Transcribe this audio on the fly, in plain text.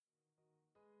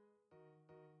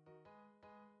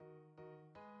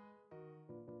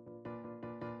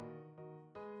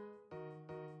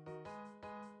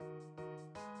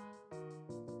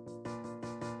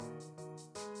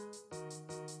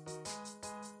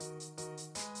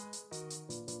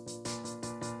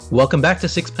Welcome back to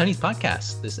Six Pennies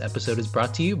Podcast. This episode is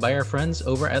brought to you by our friends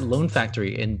over at Loan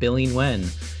Factory in Billy Nguyen.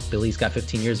 Billy's got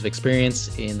 15 years of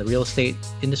experience in the real estate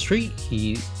industry.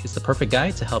 He is the perfect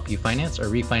guy to help you finance or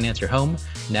refinance your home.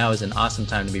 Now is an awesome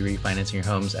time to be refinancing your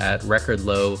homes at record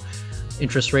low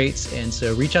interest rates. And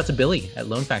so reach out to Billy at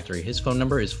Loan Factory. His phone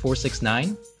number is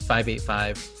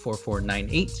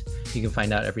 469-585-4498. You can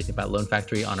find out everything about Loan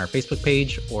Factory on our Facebook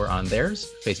page or on theirs,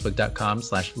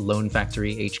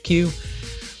 facebook.com/loanfactoryhq.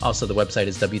 Also, the website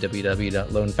is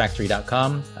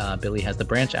www.loanfactory.com. Billy has the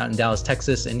branch out in Dallas,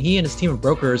 Texas, and he and his team of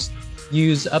brokers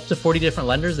use up to 40 different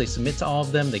lenders. They submit to all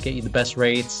of them. They get you the best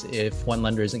rates. If one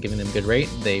lender isn't giving them a good rate,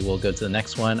 they will go to the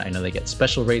next one. I know they get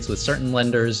special rates with certain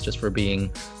lenders just for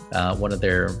being one of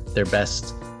their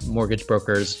best mortgage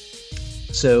brokers.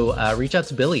 So reach out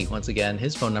to Billy. Once again,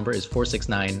 his phone number is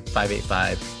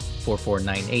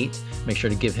 469-585-4498. Make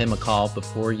sure to give him a call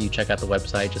before you check out the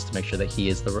website just to make sure that he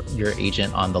is your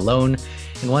agent on the loan.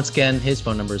 And once again, his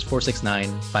phone number is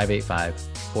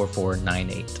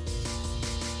 469-585-4498.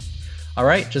 All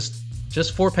right, just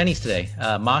 4 pennies today.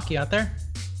 Mock, you out there?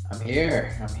 I'm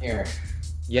here.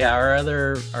 Yeah, our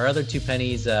other 2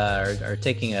 pennies are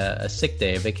taking a sick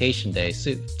day, a vacation day,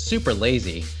 super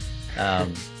lazy.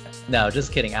 No,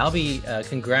 just kidding. Albie,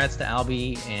 congrats to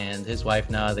Albie and his wife.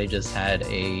 Now they just had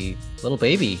a little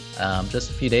baby just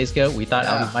a few days ago. We thought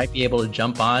Albie might be able to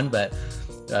jump on, but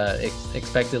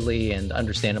expectedly and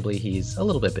understandably, he's a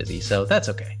little bit busy. So that's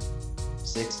okay.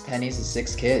 6 pennies and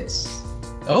 6 kids.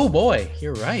 Oh boy,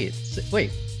 you're right.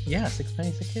 Wait, yeah, 6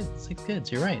 pennies, 6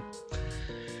 kids. You're right.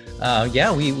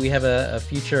 Yeah, we have a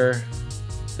future.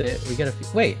 We got a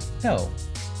wait. No.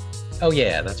 Oh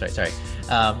yeah, that's right. Sorry.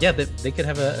 Yeah, they could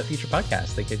have a future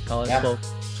podcast. They could call it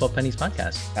 12 Pennies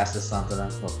Podcast. Pass this on to them,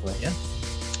 hopefully. Yeah.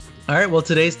 All right, well,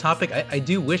 today's topic, I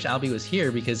do wish Albie was here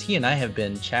because he and I have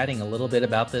been chatting a little bit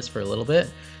about this for a little bit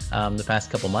the past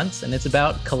couple months, and it's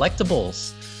about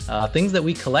collectibles. Things that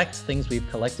we collect, things we've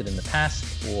collected in the past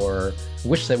or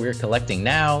wish that we were collecting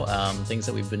now, things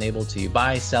that we've been able to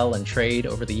buy, sell, and trade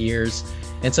over the years.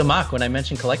 And so, Mock, when I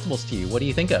mention collectibles to you, what do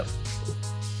you think of?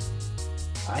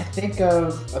 I think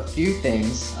of a few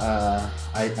things.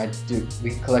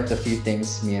 We collect a few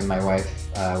things, me and my wife,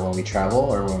 when we travel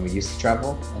or when we used to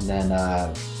travel. And then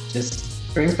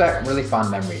just brings back really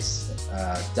fond memories.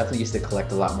 Definitely used to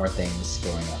collect a lot more things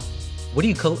growing up. What do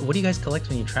you guys collect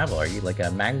when you travel? Are you like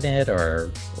a magnet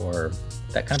or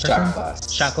that kind of Shot glass.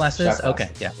 Shot glasses? Shot glasses. Okay,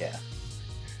 yeah.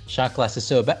 Shot glasses.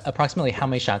 So approximately how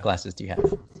many shot glasses do you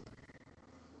have?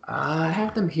 I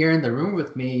have them here in the room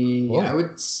with me. Whoa. I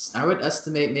would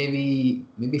estimate maybe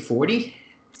 40.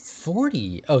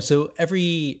 40. Oh, so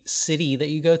every city that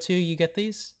you go to, you get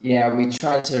these? Yeah, we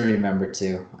try to remember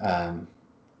to.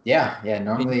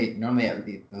 Normally at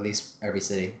least every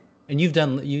city. And you've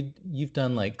done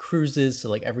like cruises, so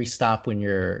like every stop when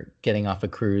you're getting off a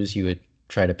cruise, you would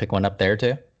try to pick one up there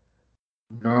too?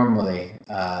 Normally,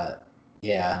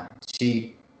 yeah.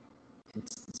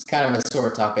 It's kind of a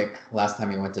sore topic. Last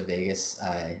time we went to Vegas,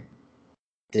 I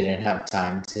didn't have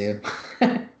time to.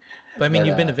 But I mean,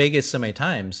 you've been to Vegas so many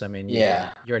times. I mean, you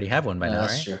already have one by now,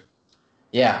 that's right? True.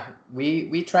 Yeah,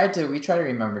 we try to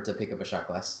remember to pick up a shot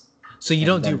glass. So you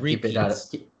don't do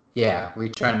repeats? Yeah, we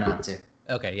try not to.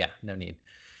 Okay, yeah, no need.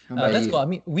 That's cool. I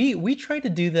mean, we tried to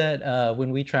do that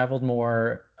when we traveled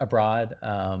more abroad.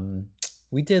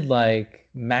 We did like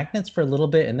magnets for a little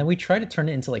bit, and then we tried to turn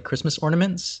it into like Christmas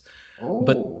ornaments. Oh,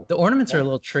 but the ornaments are a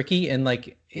little tricky, and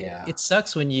like it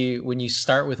sucks when you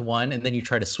start with one and then you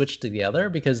try to switch to the other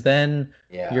because then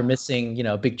you're missing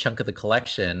a big chunk of the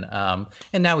collection.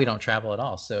 And now we don't travel at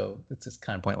all, so it's just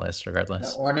kind of pointless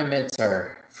regardless. The ornaments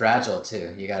are fragile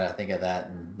too. You gotta think of that,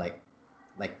 and like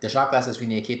the shot glasses, we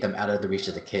need to keep them out of the reach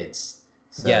of the kids.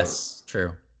 So yes,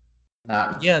 true.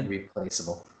 Not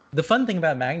replaceable. The fun thing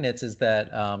about magnets is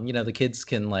that, the kids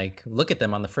can like look at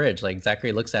them on the fridge. Like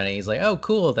Zachary looks at it and he's like, oh,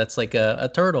 cool. That's like a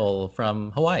turtle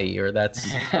from Hawaii, or that's,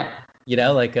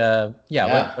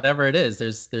 whatever it is,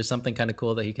 there's something kind of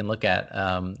cool that he can look at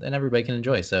and everybody can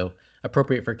enjoy. So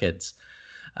appropriate for kids.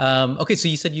 Okay. So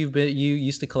you said you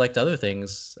used to collect other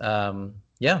things. Name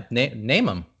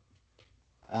them.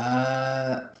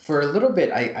 For a little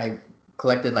bit, I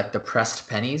collected like the pressed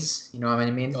pennies. You know what I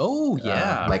mean? Oh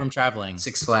yeah, like from traveling.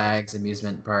 Six Flags,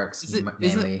 amusement parks.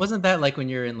 Wasn't that like when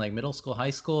you're in like middle school, high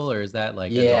school, or is that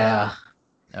like? Yeah.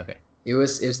 Adult? Okay. It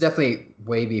was definitely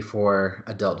way before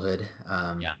adulthood.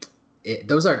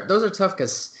 Those are tough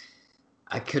because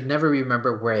I could never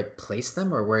remember where I placed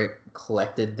them or where I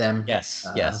collected them. Yes.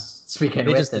 They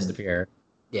just disappear.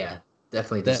 Yeah,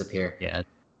 definitely disappear. Yeah.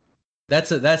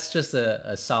 That's just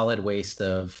a solid waste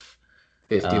of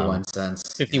 51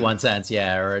 cents. 51 cents,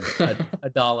 yeah, or a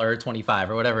dollar 25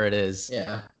 or whatever it is.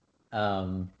 Yeah.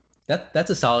 That's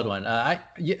a solid one.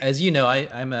 As you know,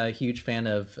 I'm a huge fan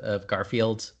of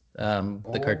Garfield,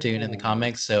 the cartoon and the Oh,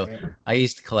 comics. So okay. I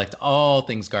used to collect all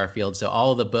things Garfield. So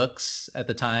all of the books at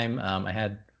the time,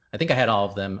 I think I had all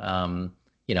of them.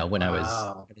 When I was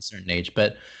Wow. at a certain age,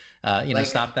 but Like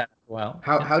stopped that for a while.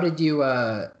 how Yeah, how did you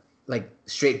like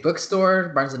straight bookstore,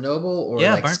 Barnes and Noble, or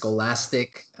yeah, like Barnes.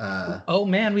 Scholastic Oh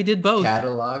man, we did both.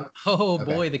 catalog? Oh Okay.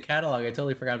 boy, the catalog. I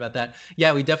totally forgot about that.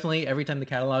 Yeah, we definitely, every time the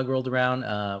catalog rolled around,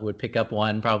 would pick up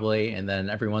one probably, and then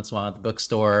every once in a while at the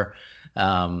bookstore,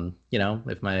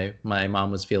 if my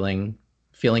mom was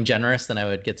feeling generous, then I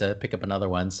would get to pick up another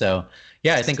one. So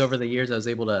yeah, I think over the years I was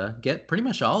able to get pretty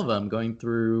much all of them going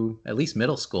through at least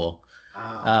middle school.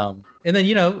 Wow. And then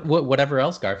whatever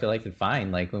else Garfield I could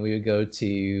find, like when we would go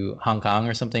to Hong Kong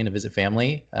or something to visit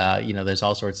family, there's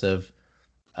all sorts of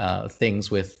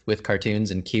things with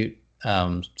cartoons and cute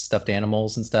stuffed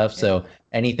animals and stuff. Yeah. So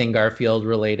anything Garfield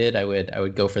related, I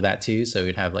would go for that too. So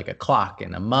we'd have like a clock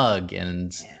and a mug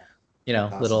and Yeah.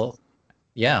 That's awesome. little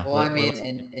yeah Well, I little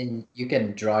mean, and you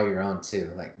can draw your own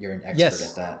too. Like you're an expert at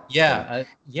yes that. yeah So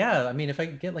yeah. I mean, if I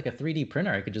could get like a 3D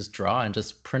printer, I could just draw and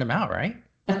just print them out, right?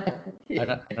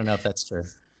 I don't know if that's true.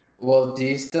 well, do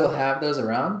you still have those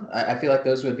around? I feel like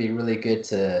those would be really good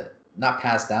to not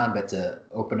pass down, but to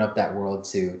open up that world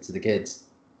to the kids.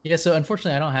 Yeah, so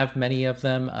unfortunately, I don't have many of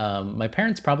them. My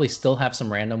parents probably still have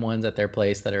some random ones at their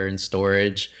place that are in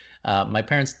storage. My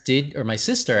parents did, or my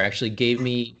sister actually gave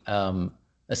me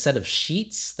a set of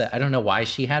sheets that I don't know why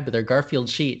she had, but they're Garfield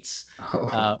sheets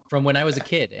Oh, from when I was a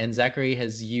kid. And Zachary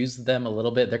has used them a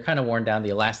little bit. They're kind of worn down.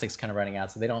 The elastic's kind of running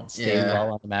out, so they don't stay yeah.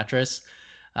 well on the mattress.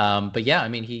 But yeah, I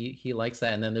mean, he likes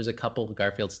that. And then there's a couple of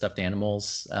Garfield stuffed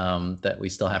animals that we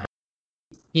still have.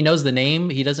 He knows the name.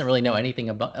 He doesn't really know anything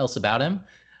else about him,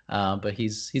 but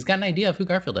he's got an idea of who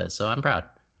Garfield is. So I'm proud.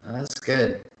 Oh, that's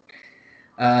good.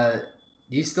 Uh,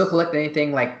 do you still collect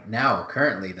anything like now,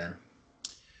 currently then?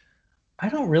 I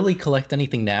don't really collect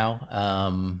anything now.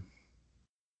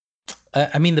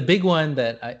 I mean, the big one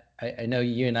that I know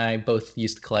you and I both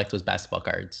used to collect was basketball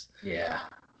cards. Yeah.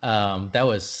 That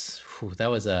was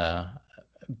a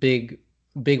big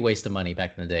big waste of money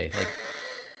back in the day. Like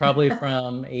probably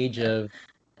from age of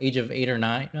 8 or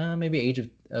 9, maybe age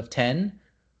of 10.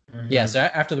 Yeah, Hmm. so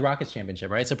after the Rockets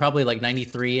championship, right? So probably like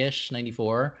 93-ish,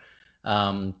 94,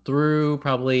 through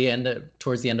probably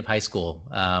towards the end of high school.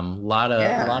 Lot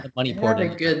Yeah. of money You poured had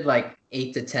a into that. good like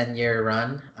 8 to 10 year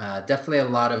run. Definitely a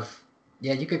lot of,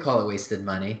 yeah, you could call it wasted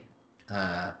money.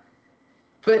 Uh,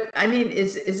 but I mean,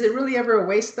 is it really ever a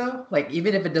waste though? Like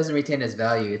even if it doesn't retain its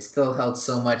value, it still held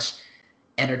so much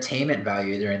entertainment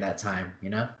value during that time, you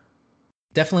know?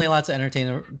 Definitely lots of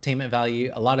entertainment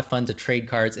value, a lot of fun to trade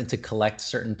cards and to collect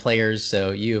certain players.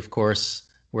 So you, of course,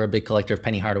 were a big collector of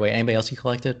Penny Hardaway. Anybody else you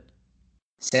collected?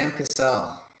 Sam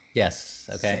Cassell, Yes.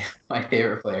 Okay. my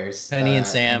favorite players. Penny and And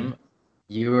Sam.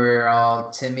 you were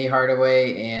all Timmy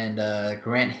Hardaway and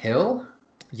Grant Hill.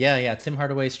 Yeah, yeah. Tim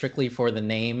Hardaway strictly for the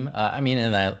name. I mean,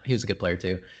 and he was a good player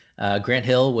too. Grant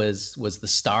Hill was the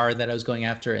star that I was going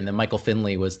after, and then Michael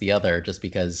Finley was the other, just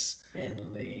because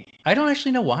Finley. I don't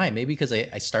actually know why. Maybe because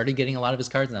I started getting a lot of his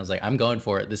cards, and I was like, I'm going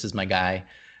for it. This is my guy.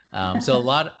 So a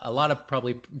lot of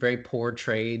probably very poor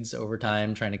trades over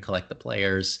time, trying to collect the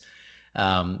players,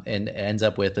 and it ends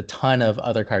up with a ton of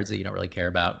other cards that you don't really care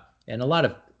about, and a lot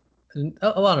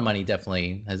of money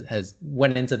definitely has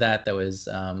went into that was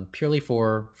purely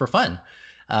for fun.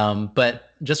 But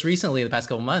just recently, the past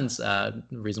couple months, the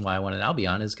reason why I wanted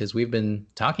Albion is because we've been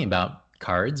talking about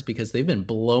cards because they've been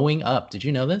blowing up. Did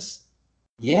you know this?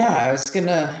 Yeah, I was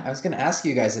gonna ask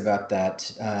you guys about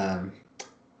that.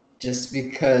 Just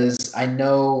because I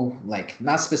know, like,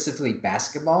 not specifically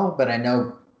basketball, but I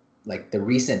know, like, the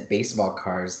recent baseball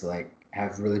cards, like,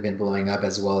 have really been blowing up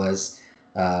as well as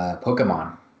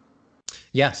Pokemon.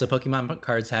 Yeah, so Pokemon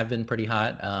cards have been pretty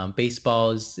hot.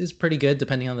 Baseball is pretty good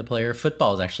depending on the player.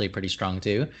 Football is actually pretty strong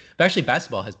too. But actually,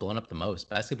 basketball has blown up the most.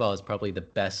 Basketball is probably the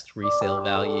best resale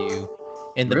value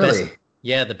and the best, Really?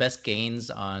 yeah, the best gains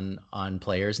on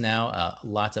players now.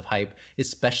 Lots of hype,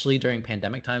 especially during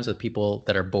pandemic times with people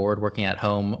that are bored working at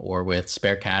home or with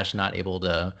spare cash, not able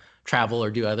to travel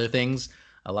or do other things.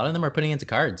 A lot of them are putting into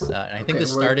cards, and I think Okay,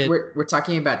 this we're started. we're, we're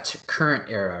talking about current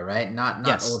era, right? Not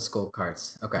Yes. old school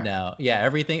cards. Okay. No, yeah,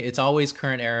 everything. It's always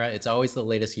current era. It's always the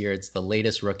latest year. It's the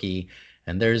latest rookie,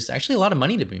 and there's actually a lot of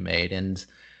money to be made. And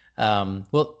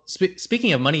well,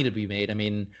 speaking of money to be made, I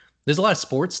mean, there's a lot of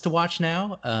sports to watch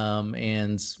now.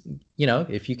 And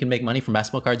if you can make money from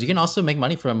basketball cards, you can also make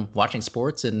money from watching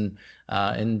sports and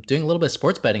doing a little bit of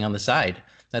sports betting on the side.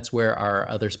 That's where our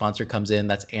other sponsor comes in.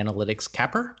 That's Analytics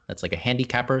Capper. That's like a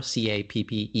handicapper,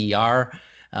 Capper.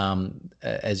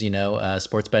 As you know,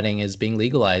 sports betting is being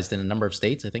legalized in a number of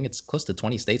states. I think it's close to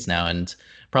 20 states now, and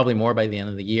probably more by the end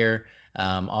of the year.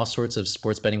 All sorts of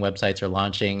sports betting websites are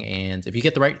launching, and if you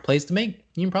get the right plays to make,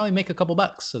 you can probably make a couple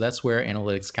bucks. So that's where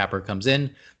Analytics Capper comes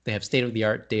in. They have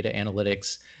state-of-the-art data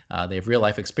analytics. They have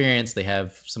real-life experience. They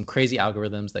have some crazy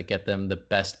algorithms that get them the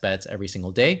best bets every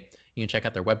single day. You can check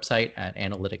out their website at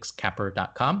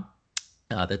analyticscapper.com.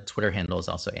 The Twitter handle is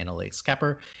also Analytics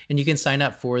Capper, and you can sign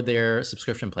up for their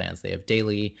subscription plans. They have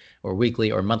daily or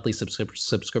weekly or monthly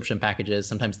subscription packages.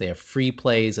 Sometimes they have free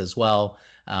plays as well,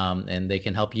 and they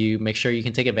can help you make sure you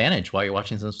can take advantage while you're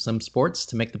watching some sports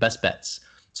to make the best bets.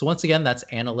 So once again, that's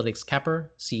Analytics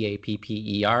Capper,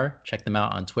 Capper. Check them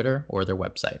out on Twitter or their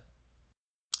website.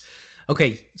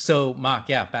 Okay, so Mark,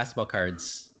 basketball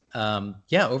cards.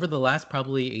 Over the last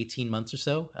probably 18 months or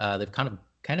so, they've kind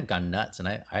of gone nuts. And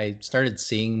I started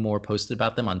seeing more posted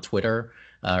about them on Twitter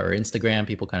or Instagram,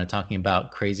 people kind of talking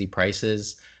about crazy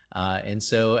prices. And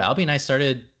so Albie and I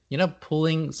started,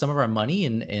 pulling some of our money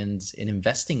and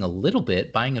investing a little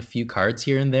bit, buying a few cards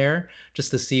here and there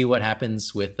just to see what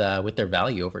happens with their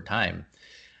value over time.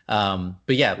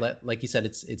 But yeah, like you said,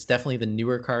 it's definitely the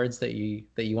newer cards that you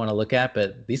want to look at,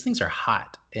 but these things are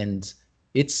hot and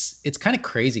it's kind of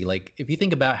crazy. Like if you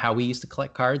think about how we used to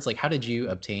collect cards, like how did you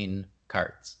obtain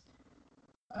cards?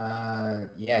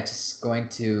 Just going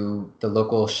to the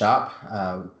local shop.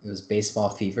 It was Baseball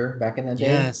Fever back in the day.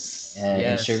 Yes.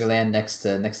 In Sugar Land next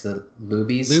to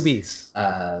Luby's. Luby's.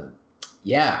 I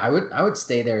would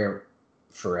stay there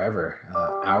forever,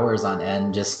 hours on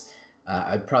end. Just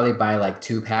I'd probably buy like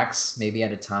 2 packs maybe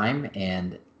at a time,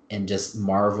 and just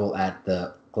marvel at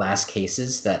the glass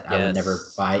cases that I would never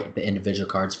buy the individual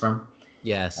cards from.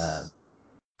 Yes.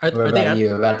 What about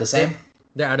you? About the same?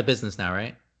 They're out of business now,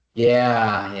 right?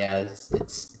 Yeah.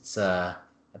 It's I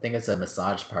think it's a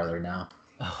massage parlor now.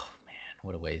 Oh man,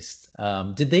 what a waste.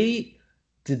 Did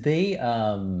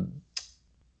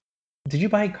you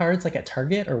buy cards like at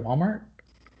Target or Walmart?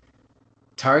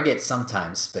 Target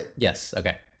sometimes, but yes,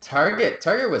 okay.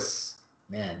 Target was,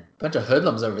 man, a bunch of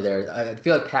hoodlums over there. I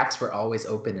feel like packs were always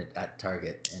open at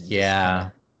Target.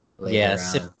 And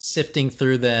sifting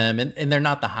through them, and they're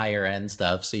not the higher end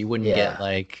stuff, so you wouldn't get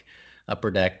like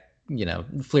Upper Deck,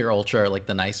 Fleer Ultra, like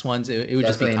the nice ones. It would definitely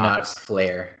just be not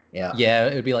Flair. Yeah,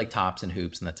 it would be like Tops and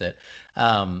Hoops, and that's it.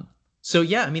 So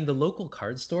yeah, I mean, the local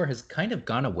card store has kind of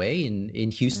gone away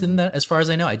in Houston. That, as far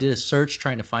as I know, I did a search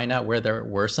trying to find out where there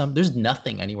were some. There's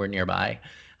nothing anywhere nearby,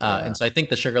 and so I think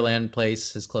the Sugar Land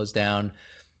place has closed down.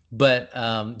 But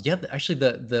actually,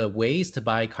 the ways to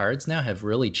buy cards now have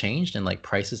really changed, and like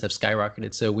prices have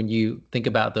skyrocketed. So when you think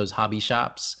about those hobby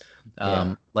shops,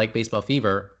 like Baseball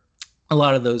Fever, a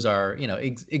lot of those are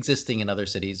existing in other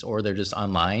cities, or they're just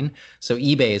online. So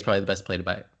eBay is probably the best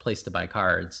place to buy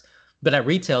cards. But at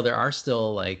retail, there are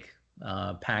still like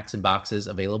packs and boxes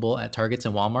available at Targets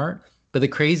and Walmart. But the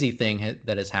crazy thing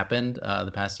that has happened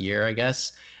the past year, I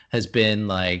guess, has been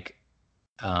like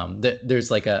there's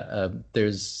like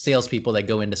there's salespeople that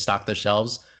go in to stock the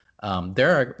shelves.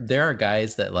 There are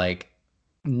guys that like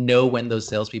know when those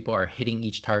salespeople are hitting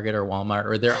each Target or Walmart,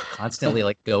 or they're constantly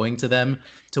like going to them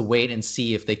to wait and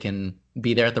see if they can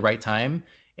be there at the right time.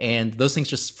 And those things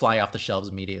just fly off the shelves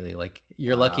immediately. Like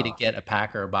you're lucky to get a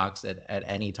pack or a box at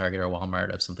any Target or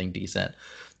Walmart of something decent.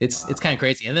 It's kind of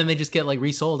crazy. And then they just get like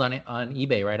resold on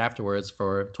eBay right afterwards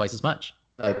for twice as much.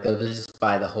 Like they'll just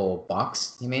buy the whole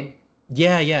box, you mean?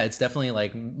 Yeah. It's definitely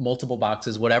like multiple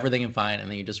boxes, whatever they can find, and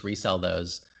then you just resell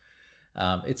those.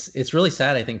 It's really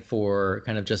sad, I think, for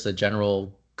kind of just a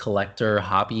general collector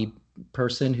hobby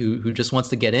person who just wants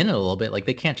to get in a little bit. Like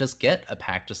they can't just get a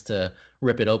pack just to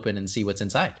rip it open and see what's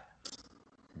inside.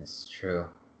 That's true.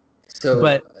 So,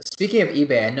 but speaking of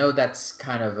eBay, I know that's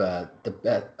kind of a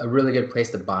really good place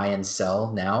to buy and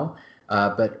sell now.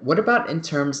 But what about in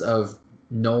terms of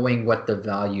knowing what the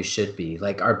value should be?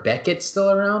 Like, are Beckett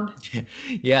still around?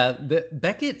 Yeah, the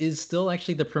Beckett is still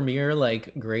actually the premier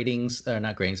like not grading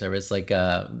service, like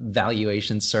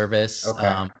valuation service.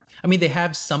 Okay. I mean, they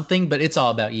have something, but it's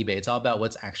all about eBay. It's all about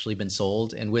what's actually been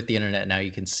sold, and with the internet now,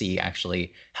 you can see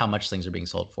actually how much things are being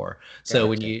sold for. So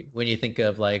when you think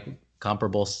of like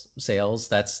comparable sales,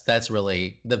 that's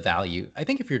really the value. I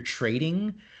think if you're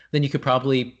trading, then you could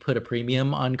probably put a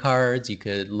premium on cards. You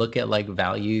could look at like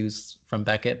values from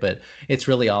Beckett, but it's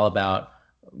really all about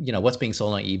what's being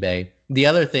sold on eBay. The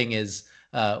other thing is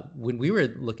when we were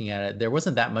looking at it, there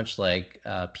wasn't that much like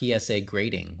PSA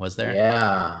grading, was there?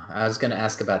 Yeah, I was gonna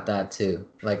ask about that too.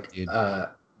 Like, Dude.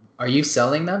 are you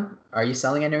selling them? Are you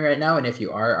selling any right now? And if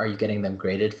you are you getting them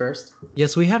graded first?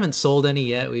 Yes, we haven't sold any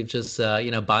yet. We've just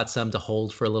bought some to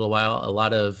hold for a little while. A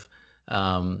lot of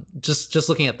just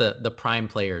looking at the prime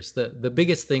players. The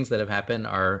biggest things that have happened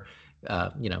are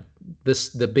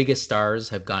the biggest stars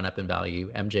have gone up in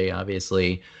value. MJ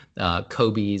obviously,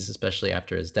 Kobe's especially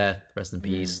after his death, rest in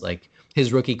peace. Like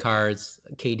his rookie cards,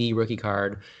 KD rookie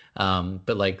card,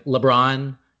 but like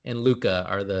LeBron and Luca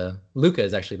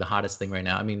is actually the hottest thing right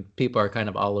now. I mean, people are kind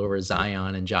of all over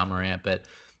Zion and Ja Morant, but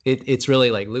it's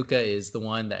really like Luca is the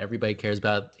one that everybody cares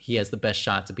about. He has the best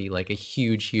shot to be like a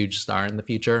huge star in the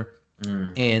future.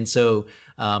 And so,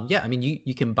 I mean,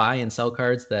 you can buy and sell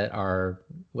cards that are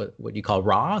what you call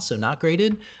raw, so not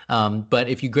graded. But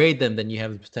if you grade them, then you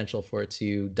have the potential for it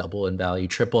to double in value,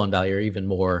 triple in value, or even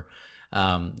more.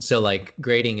 So like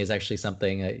grading is actually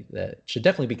something that should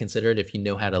definitely be considered if you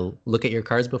know how to look at your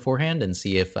cards beforehand and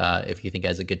see if you think it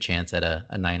has a good chance at a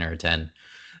 9 or a 10.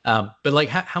 But like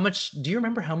how much do you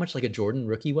remember how much like a Jordan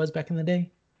rookie was back in the day?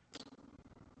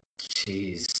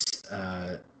 Jeez.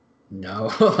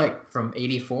 No, like from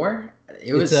 84? It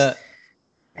It's was a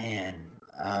man.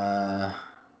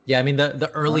 Yeah, I mean the I want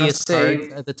to earliest cards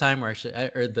say at the time were actually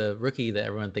or the rookie that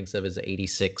everyone thinks of as an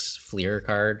 86 Fleer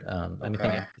card. I mean, okay.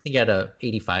 I think he had a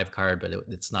 85 card, but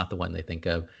it's not the one they think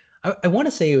of. I want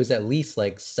to say it was at least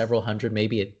like several hundred,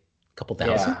 maybe a couple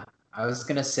thousand. Yeah, I was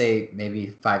gonna say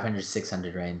maybe 500,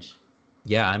 600 range.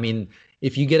 Yeah, I mean,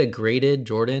 if you get a graded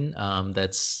Jordan,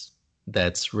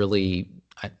 that's really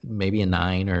maybe a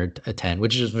 9 or a 10,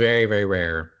 which is very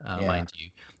rare, Yeah. mind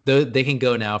you. Though they can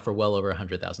go now for well over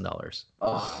 $100,000.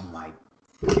 Oh my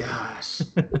gosh.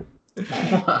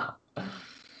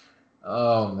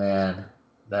 Oh man,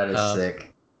 that is Uh,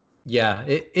 sick. yeah,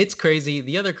 it's crazy.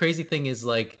 The other crazy thing is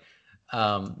like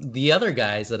the other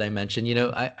guys that I mentioned,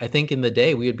 I think in the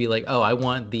day we would be like, oh, I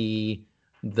want the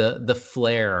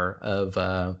flair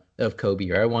of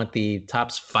Kobe, or I want the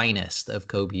Topps finest of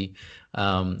Kobe,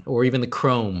 or even the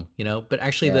chrome, but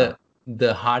actually Yeah.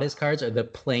 the hottest cards are the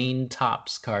plain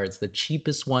Topps cards, the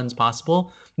cheapest ones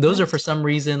possible. Those are What? for some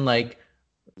reason like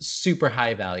super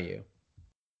high value.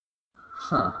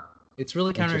 Huh. It's really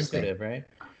Interesting. counterintuitive, right?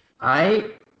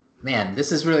 I Man,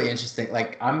 this is really interesting.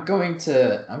 Like I'm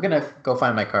gonna go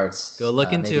find my cards Go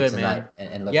look into maybe it, tonight man.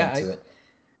 and look Yeah, into it.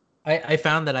 I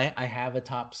found that I have a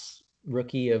Topps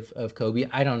rookie of Kobe.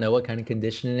 I don't know what kind of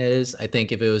condition it is. I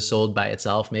think if it was sold by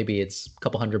itself, maybe it's a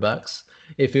couple $100.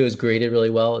 If it was graded really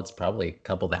well, it's probably a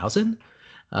couple thousand.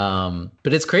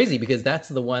 But it's crazy because that's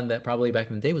the one that probably back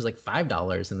in the day was like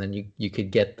 $5, and then you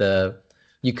couldn't get the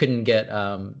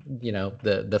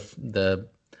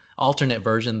alternate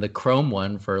version, the Chrome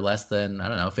one, for less than, I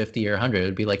don't know, 50 or 100. It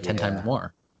would be like 10 times Yeah.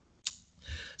 more.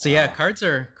 So yeah, Wow. cards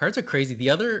are crazy. The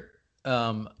other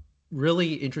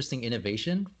really interesting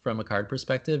innovation from a card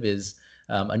perspective is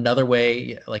another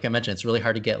way. Like I mentioned, it's really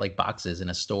hard to get like boxes in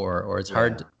a store, or it's Yeah.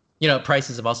 hard.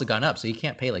 Prices have also gone up, so you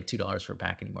can't pay like $2 for a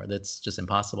pack anymore. That's just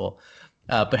impossible.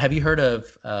 But have you heard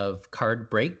of card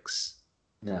breaks?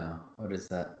 No. What is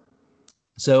that?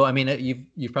 So I mean,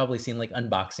 you've probably seen like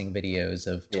unboxing videos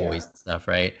of Yeah. toys and stuff,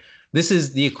 right? This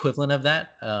is the equivalent of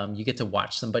that. You get to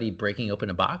watch somebody breaking open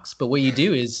a box, but what you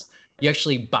do is you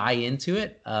actually buy into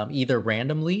it, either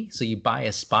randomly. So you buy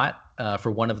a spot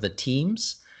for one of the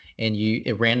teams, and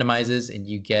it randomizes, and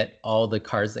you get all the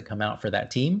cards that come out for that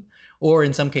team. Or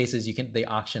in some cases, they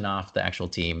auction off the actual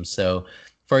team. So,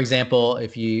 for example,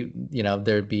 if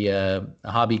there'd be a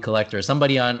hobby collector,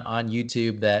 somebody on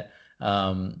YouTube that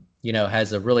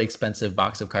has a really expensive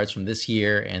box of cards from this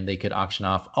year, and they could auction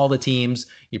off all the teams.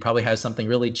 You probably have something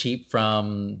really cheap for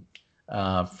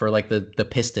like the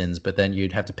Pistons, but then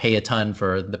you'd have to pay a ton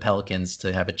for the Pelicans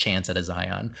to have a chance at a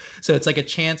Zion. So it's like a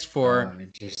chance for,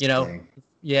 Interesting.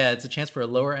 yeah, it's a chance for a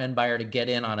lower end buyer to get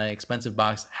in on an expensive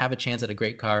box, have a chance at a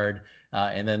great card,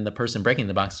 and then the person breaking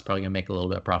the box is probably gonna make a little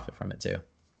bit of profit from it too.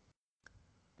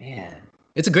 Man.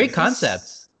 It's a great Is concept.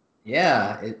 this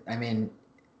Yeah, I mean,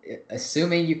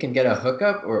 assuming you can get a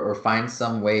hookup or find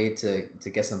some way to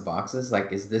get some boxes,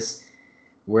 like is this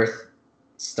worth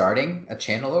starting a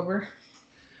channel over?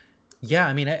 Yeah,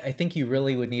 I mean, I think you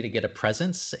really would need to get a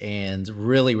presence and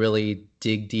really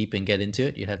dig deep and get into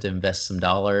it. You'd have to invest some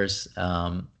dollars.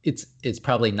 It's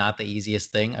probably not the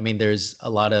easiest thing. I mean, there's a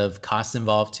lot of costs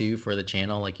involved too for the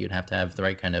channel. Like you'd have to have the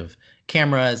right kind of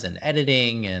cameras and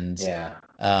editing, and Yeah.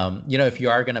 if you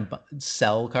are going to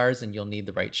sell cars, then you'll need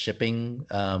the right shipping,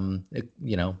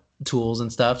 tools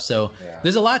and stuff. So Yeah.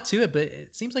 there's a lot to it, but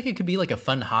it seems like it could be like a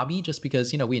fun hobby just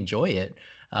because, we enjoy it.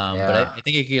 But Yeah. I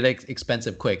think it could get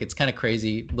expensive quick. It's kind of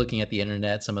crazy looking at the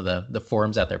internet, some of the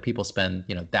forums out there, people spend,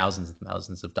 thousands and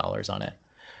thousands of dollars on it.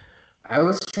 I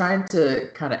was trying to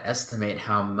kind of estimate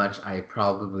how much I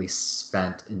probably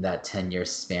spent in that 10-year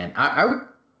span. I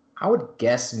would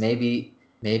guess maybe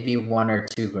 1 or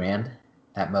 2 grand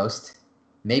at most.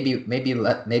 Maybe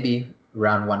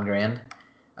around 1 grand.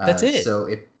 That's it. So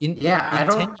if In yeah, in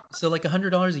 10, so like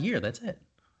 $100 a year, that's it.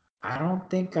 I don't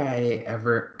think I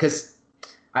ever, because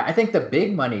I think the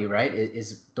big money, right,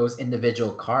 is those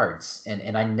individual cards,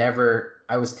 and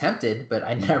I was tempted, but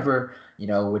I never,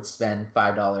 would spend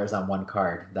 $5 on one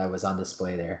card that was on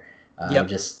display there. I would Yep.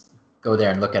 just go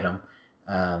there and look at them.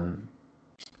 Um,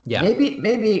 Yeah.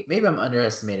 maybe I'm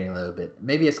underestimating a little bit.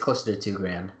 Maybe it's closer to 2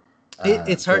 grand.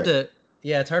 It's hard But to,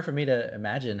 yeah, it's hard for me to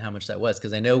imagine how much that was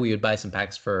because I know we would buy some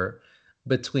packs for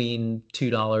between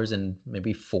 $2 and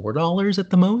maybe $4 at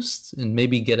the most, and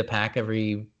maybe get a pack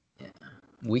every yeah.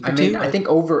 week I or mean, two. I think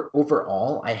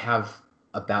overall, I have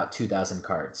about 2,000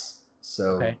 cards.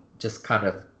 So Okay. just kind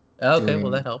of Okay,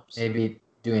 well that doing helps. maybe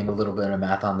doing a little bit of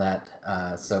math on that.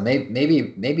 So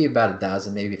maybe about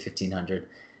 1,000, maybe 1,500.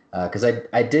 Because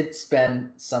I did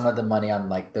spend some of the money on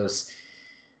like those.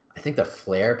 I think the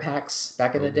flare packs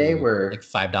back in the day Ooh, like were uh,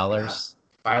 $5.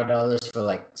 $5 for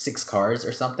like 6 cards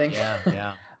or something. Yeah,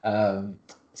 yeah, um,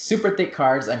 Super thick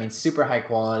cards. I mean, super high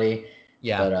quality.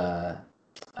 yeah. But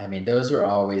I mean, those were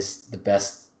always the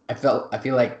best. I feel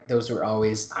like those were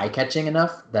always eye-catching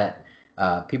enough that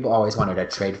people always wanted to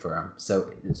trade for them.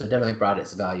 So definitely brought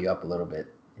its value up a little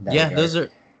bit in that Yeah, regard. those are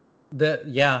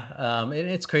yeah. And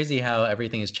it's crazy how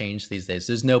everything has changed these days.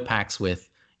 There's no packs with,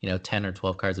 10 or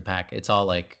 12 cards a pack. It's all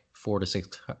like 4 to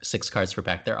 6 cards per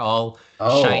pack. They're all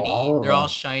Oh, shiny. all of They're all them.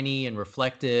 shiny and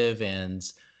reflective and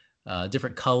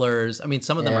different colors. I mean,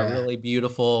 some of them are Yeah, really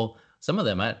beautiful. Some of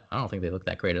them, I don't think they look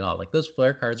that great at all. Like those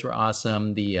flare cards were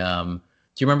awesome. Do you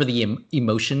remember the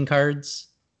emotion cards?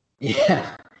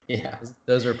 yeah, yeah,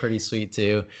 Those are pretty sweet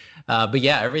too. But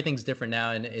yeah, everything's different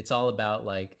now, and it's all about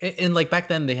like, and like back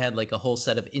then they had like a whole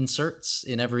set of inserts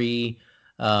in every,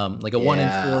 like a 1 in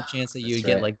 4 yeah. chance that you That's would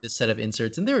get right. like this set of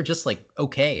inserts, and they were just like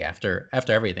okay after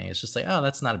everything. It's just like, oh,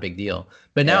 that's not a big deal.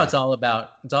 But now Yeah. it's all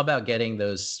about getting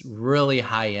those really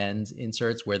high end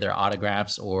inserts where they're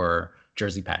autographs or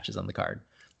jersey patches on the card.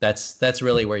 That's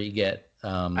really where you get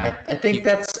I think huge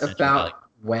potential value.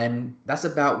 that's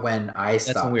about when I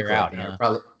That's when we stopped were out, collecting, or huh?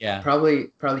 probably Yeah,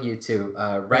 probably you too.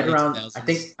 Right early around,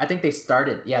 2000s. I think they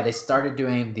started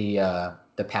doing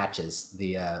the patches,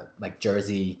 the like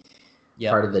jersey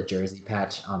part Yep. of the jersey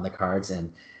patch on the cards.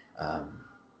 And um,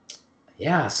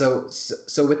 yeah, so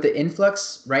with the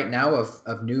influx right now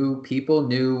of new people,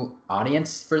 new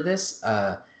audience for this,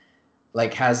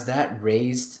 like has that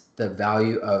raised the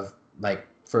value of, like,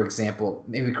 for example,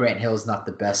 maybe Grant Hill is not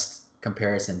the best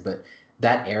comparison, but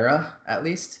that era at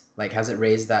least, like, has it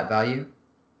raised that value?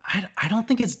 I don't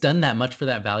think it's done that much for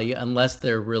that value unless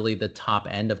they're really the top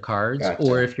end of cards,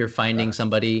 or Gotcha. if you're finding Okay.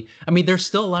 somebody. I mean, there's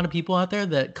still a lot of people out there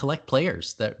that collect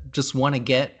players that just want to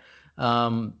get,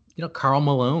 Carl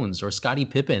Malones or Scottie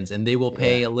Pippins, and they will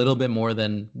pay Yeah, a little bit more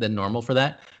than normal for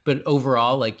that. But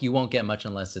overall, like you won't get much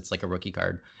unless it's like a rookie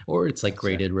card or it's like gotcha.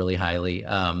 graded really highly.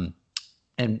 And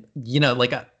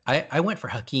like I went for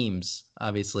Hakeem's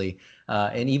obviously,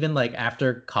 and even like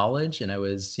after college, and I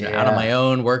was out on my Yeah.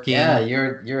 own Yeah,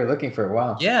 working. you're looking for a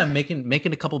while. Yeah,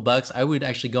 making a couple bucks. I would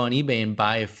actually go on eBay and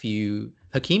buy a few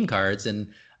Hakeem cards,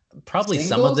 and probably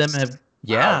some of them Singles? have.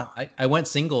 Yeah, Wow. I went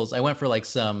singles. I went for like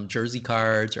some jersey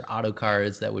cards or auto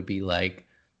cards that would be like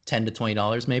 $10 to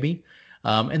 $20 maybe,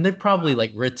 and they've probably Wow.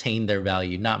 like retained their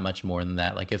value, not much more than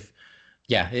that. Like if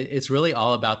yeah, it's really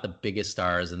all about the biggest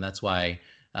stars, and that's why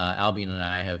Albion and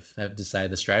I have decided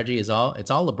the strategy is all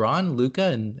LeBron, Luca,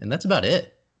 and that's about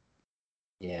it.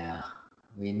 Yeah.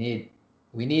 We need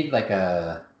we need like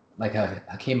a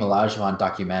Hakeem Olajuwon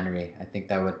documentary. I think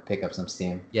that would pick up some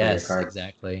steam for your Yes, cards.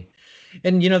 exactly.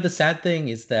 And the sad thing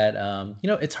is that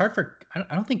it's hard for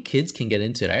I don't think kids can get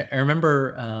into it. I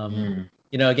remember Mm.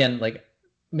 again like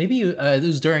maybe it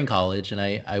was during college, and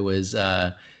I was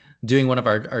doing one of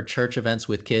our church events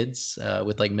with kids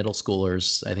with like middle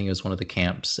schoolers. I think it was one of the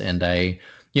camps, and I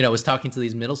was talking to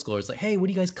these middle schoolers like, hey, what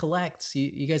do you guys collect?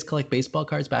 You guys collect baseball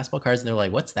cards, basketball cards? And they're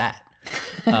like, what's that?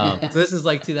 So this is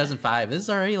like 2005. This is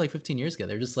already like 15 years ago.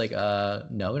 They're just like,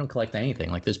 no, we don't collect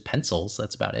anything. Like there's pencils.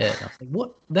 That's about it. And I was like,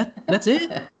 what? That's it?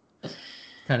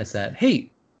 Kind of sad.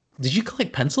 Hey, did you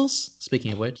collect pencils?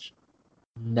 Speaking of which.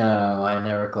 No, I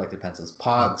never collected pencils. Oh,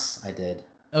 Pogs, I did.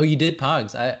 Oh, you did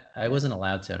Pogs. I wasn't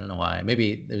allowed to. I don't know why.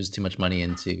 Maybe there was too much money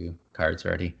into cards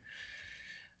already.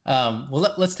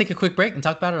 Well, let's take a quick break and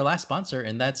talk about our last sponsor,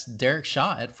 and that's Derek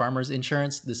Shaw at Farmers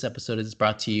Insurance. This episode is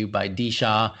brought to you by D.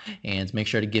 Shaw, and make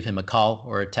sure to give him a call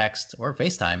or a text or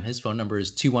FaceTime. His phone number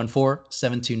is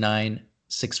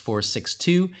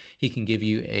 214-729-6462. He can give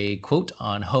you a quote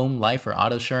on home, life, or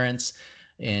auto insurance,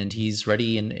 and he's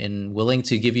ready and willing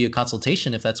to give you a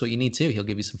consultation if that's what you need to. He'll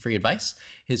give you some free advice.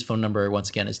 His phone number,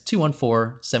 once again, is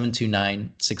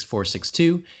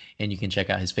 214-729-6462. And you can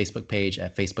check out his Facebook page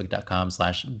at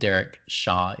facebook.com/Derek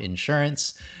Shaw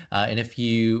Insurance. And if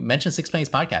you mention Six Pennies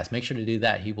Podcast, make sure to do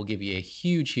that. He will give you a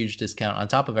huge, huge discount on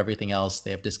top of everything else.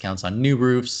 They have discounts on new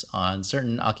roofs, on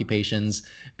certain occupations.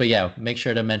 But yeah, make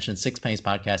sure to mention Six Pennies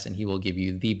Podcast, and he will give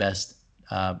you the best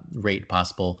rate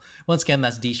possible. Once again,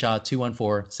 that's D. Shaw,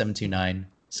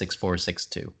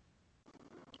 214-729-6462.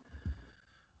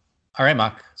 All right,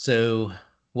 Mock. So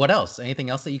what else? Anything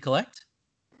else that you collect?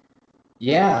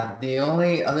 Yeah, the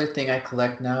only other thing I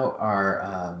collect now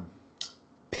are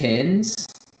pins.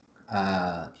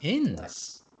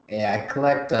 Pins? Yeah, I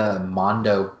collect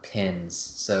Mondo pins.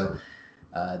 So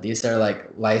these are like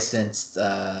licensed.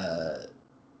 I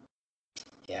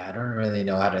don't really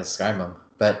know how to describe them,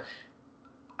 but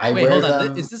I Wait, wear hold on.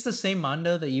 them. Is this the same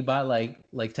Mondo that you bought like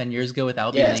 10 years ago with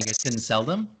Aldi and you couldn't sell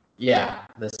them? Yeah,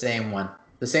 the same one.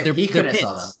 The same. They're He couldn't pins.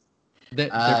 sell them. They're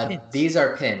pins. These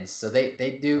are pins, so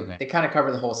they do Okay. they kind of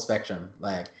cover the whole spectrum.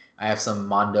 Like I have some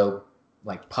Mondo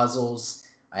like puzzles,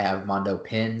 I have Mondo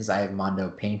pins, I have Mondo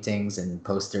paintings and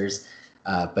posters.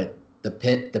 But the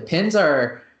pins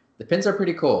are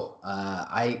pretty cool.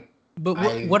 But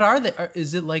what are they?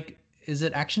 Is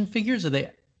it action figures? Are they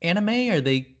anime? Are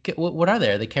they what are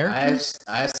they? Are they characters?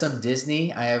 I have some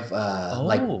Disney. I have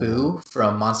like Oh. Boo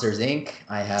from Monsters Inc.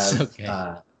 I have Okay.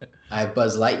 I have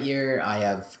Buzz Lightyear. I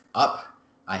have Up.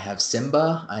 I have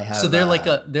Simba. I have So they're like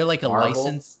a Marvel.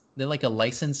 license. They're like a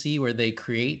licensee where they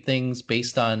create things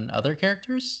based on other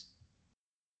characters.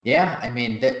 Yeah, I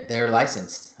mean they're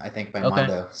licensed, I think, by Okay.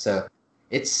 Mondo. So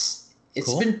it's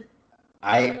Cool. been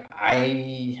I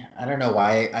don't know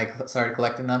why I started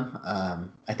collecting them.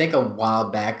 I think a while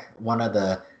back, one of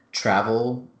the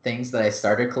travel things that I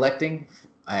started collecting,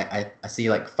 I see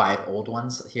like 5 old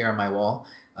ones here on my wall.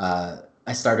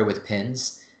 I started with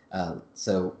pins,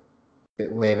 so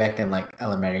way back in like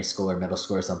elementary school or middle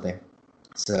school or something.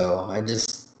 So I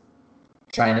just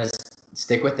trying to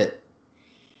stick with it.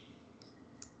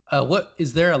 What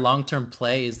is there a long-term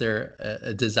play? Is there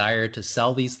a desire to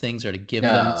sell these things or to give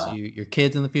them No. to your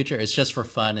kids in the future? It's just for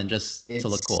fun and just to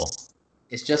look cool.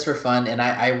 It's just for fun, and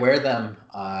I wear them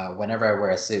whenever I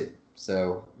wear a suit.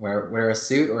 So wear a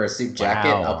suit or a suit jacket,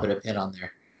 Wow. I'll put a pin on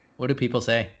there. What do people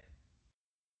say?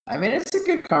 I mean, it's a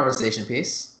good conversation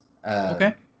piece.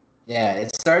 Okay. Yeah,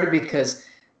 it started because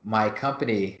my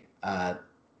company, I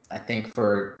think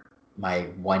for my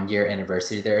 1-year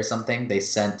anniversary there or something, they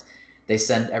sent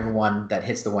everyone that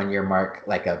hits the 1-year mark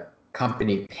like a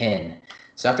company pin.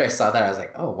 So after I saw that, I was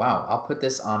like, oh wow, I'll put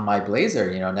this on my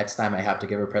blazer. Next time I have to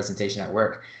give a presentation at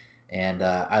work, and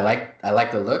I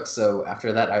like the look. So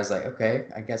after that, I was like, okay,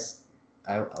 I guess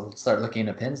I'll start looking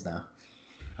into pins now.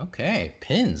 Okay,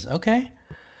 pins. Okay.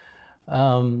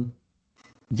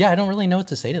 Yeah, I don't really know what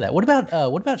to say to that. What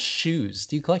about shoes?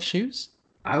 Do you collect shoes?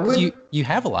 I would. You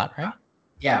have a lot, right?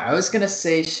 Yeah, I was gonna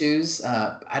say shoes.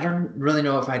 I don't really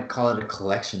know if I'd call it a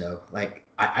collection though. Like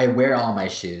I wear all my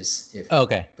shoes. Oh,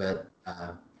 okay. But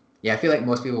yeah, I feel like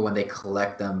most people when they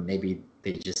collect them, maybe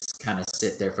they just kind of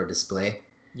sit there for display.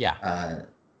 Yeah.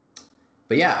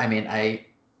 But yeah, I mean, I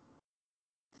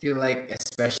feel like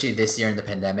especially this year in the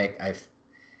pandemic, I've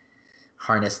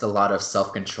harnessed a lot of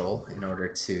self-control in order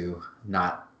to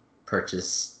not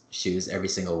purchase shoes every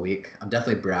single week. I'm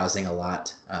definitely browsing a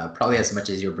lot, probably as much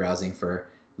as you're browsing for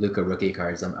Luka rookie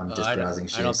cards. I'm just browsing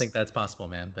shoes. I don't think that's possible,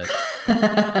 man. But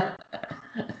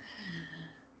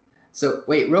So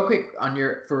wait, real quick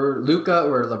for Luka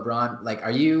or LeBron, like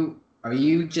are you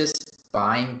just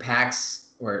buying packs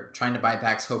or trying to buy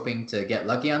packs hoping to get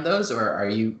lucky on those, or are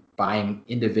you buying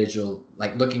individual,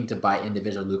 like looking to buy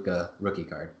individual Luka rookie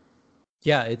card?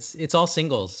 yeah, it's all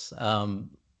singles.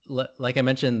 Like I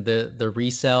mentioned, the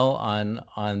resell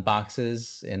on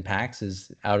boxes and packs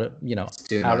is out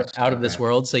of this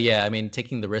world. So yeah, I mean,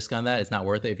 taking the risk on that, it's not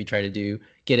worth it. If you try to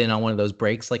get in on one of those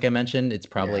breaks, like I mentioned, it's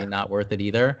probably not worth it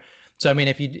either. So I mean,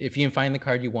 if you can find the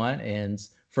card you want, and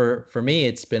for me,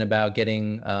 it's been about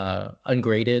getting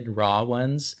ungraded raw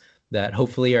ones that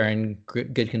hopefully are in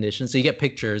good condition. So you get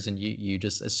pictures and you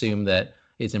just assume that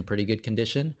it's in pretty good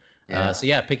condition. Yeah. So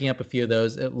yeah, picking up a few of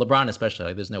those, LeBron especially,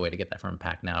 like there's no way to get that from a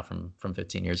pack now from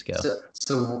 15 years ago.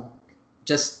 So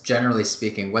just generally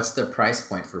speaking, what's the price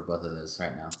point for both of those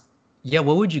right now? Yeah,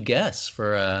 what would you guess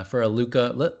for a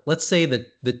Luca? Let's say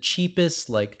the cheapest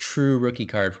like true rookie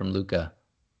card from Luca.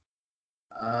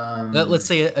 Let's Um,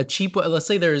 say a cheap one. Let's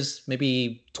say there's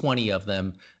maybe 20 of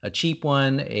them. A cheap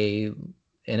one, in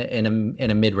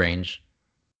a mid range.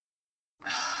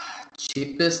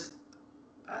 cheapest,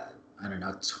 I don't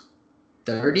know,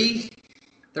 30,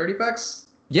 30 bucks?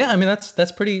 Yeah, I mean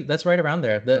that's right around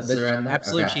there. The That's the around there?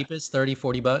 absolute Okay. cheapest, 30,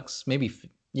 $40, maybe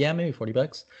yeah, maybe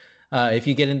 $40. If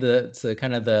you get into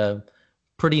kind of the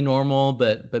pretty normal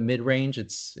but mid range,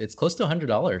 it's close to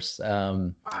 $100.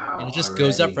 And it Wow, just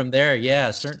goes up already. from there. Yeah,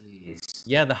 Jeez.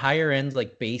 yeah, the higher end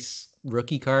like base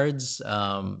rookie cards,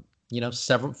 several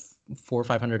 $400 or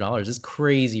 $500 is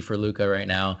crazy for Luca right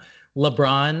now.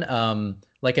 LeBron,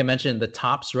 like I mentioned, the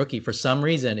tops rookie for some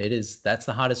reason that's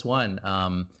the hottest one.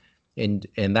 And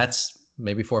that's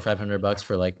maybe $400 or $500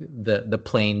 for like the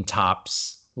plain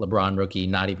tops LeBron rookie,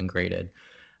 not even graded.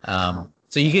 Oh,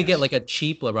 So you could get gosh. like a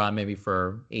cheap LeBron maybe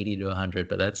for 80 to 100,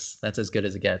 but that's as good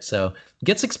as it gets. So it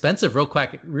gets expensive real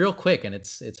quick, and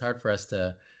it's hard for us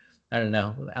to. I don't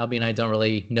know. Albie and I don't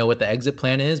really know what the exit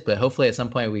plan is, but hopefully at some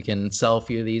point we can sell a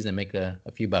few of these and make a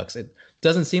few bucks. It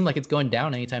doesn't seem like it's going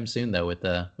down anytime soon though with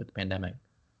the pandemic.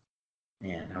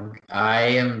 Man, I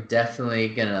am definitely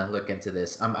gonna look into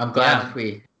this. I'm Yeah. glad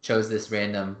we chose this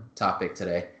random topic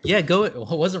today. Yeah, go.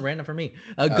 Well, it wasn't random for me.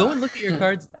 Go Uh, and look at your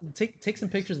cards. Take some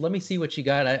pictures. Let me see what you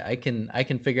got. I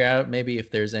can figure out maybe if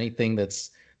there's anything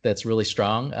that's really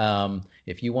strong.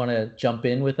 If you want to jump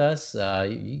in with us,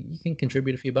 you can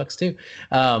contribute a few bucks too.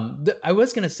 I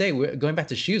was gonna say, going back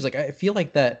to shoes, like I feel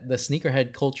like that the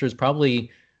sneakerhead culture is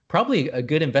probably a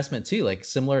good investment too. Like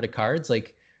similar to cards,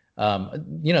 like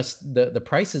the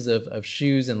prices of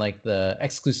shoes and like the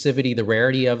exclusivity, the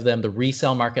rarity of them, the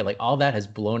resale market, like all that has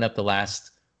blown up the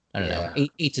last, I don't know, yeah,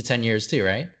 eight to 10 years too,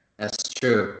 right? that's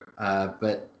true.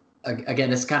 But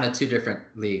again, it's kind of two different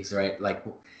leagues, right? Like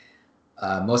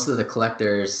most of the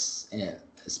collectors,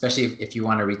 especially if you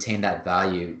want to retain that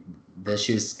value, the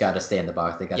shoes got to stay in the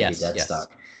box. They got to be Yes, dead yes,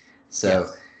 stock. So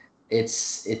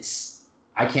yes. it's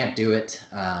I can't do it.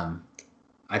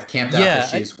 I've camped out for Yeah,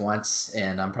 shoes once,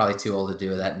 and I'm probably too old to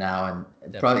do that now.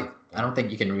 And definitely. probably I don't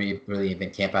think you can really even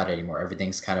camp out anymore.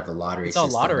 Everything's kind of a lottery It's all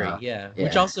system lottery, now. yeah,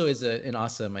 which Yeah, also is an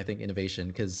awesome, I think, innovation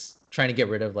because trying to get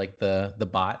rid of like the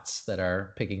bots that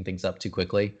are picking things up too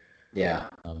quickly. yeah,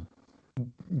 Um,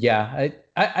 yeah,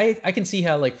 I can see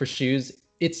how like for shoes,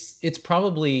 it's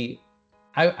probably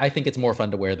I think it's more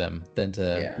fun to wear them than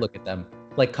to yeah. look at them.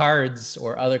 Like cards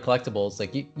or other collectibles,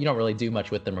 like you don't really do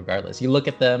much with them regardless. You look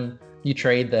at them, you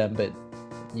trade them, but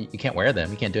you can't wear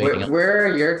them. You can't do anything else. Where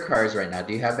are your cars right now?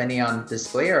 Do you have any on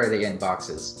display, or are they in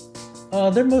boxes?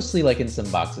 They're mostly like in some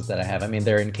boxes that I have. I mean,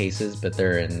 they're in cases, but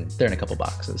they're in a couple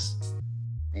boxes.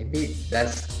 Maybe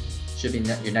that's should be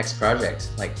your next project.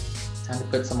 Like, time to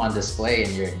put some on display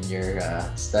in your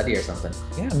study or something.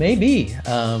 Yeah, maybe.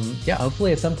 Yeah,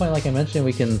 hopefully at some point, like I mentioned,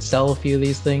 we can sell a few of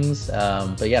these things.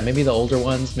 But yeah, maybe the older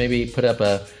ones, maybe put up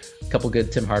a couple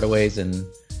good Tim Hardaways and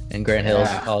Grant Hills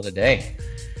and Yeah, call it a day.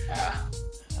 yeah.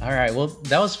 All right. Well,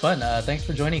 that was fun. Thanks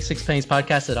for joining Six Pennies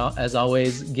Podcast. As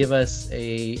always, give us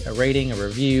a rating, a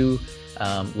review.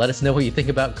 Let us know what you think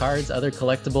about cards, other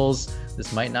collectibles.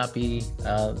 This might not be,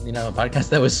 a podcast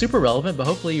that was super relevant, but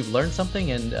hopefully you've learned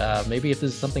something. And maybe if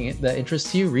this is something that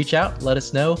interests you, reach out, let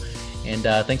us know. And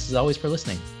thanks as always for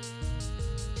listening.